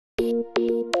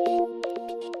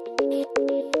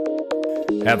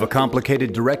Have a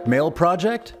complicated direct mail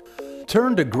project?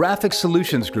 Turn to Graphic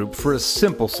Solutions Group for a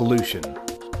simple solution.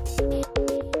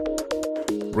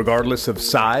 Regardless of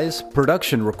size,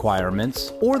 production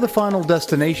requirements, or the final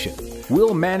destination,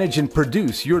 we'll manage and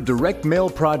produce your direct mail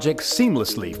project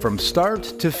seamlessly from start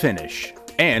to finish.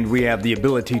 And we have the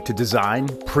ability to design,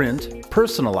 print,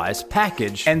 personalize,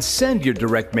 package, and send your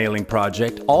direct mailing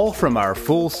project all from our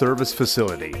full-service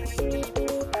facility.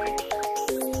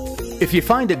 If you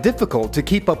find it difficult to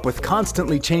keep up with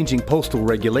constantly changing postal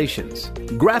regulations,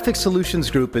 Graphic Solutions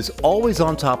Group is always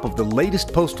on top of the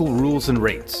latest postal rules and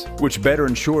rates, which better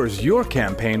ensures your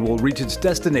campaign will reach its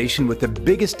destination with the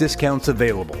biggest discounts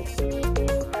available.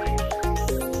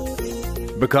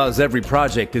 Because every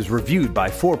project is reviewed by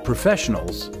 4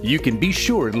 professionals, you can be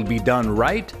sure it'll be done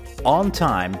right, on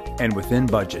time, and within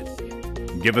budget.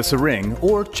 Give us a ring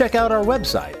or check out our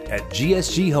website at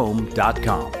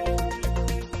gsghome.com.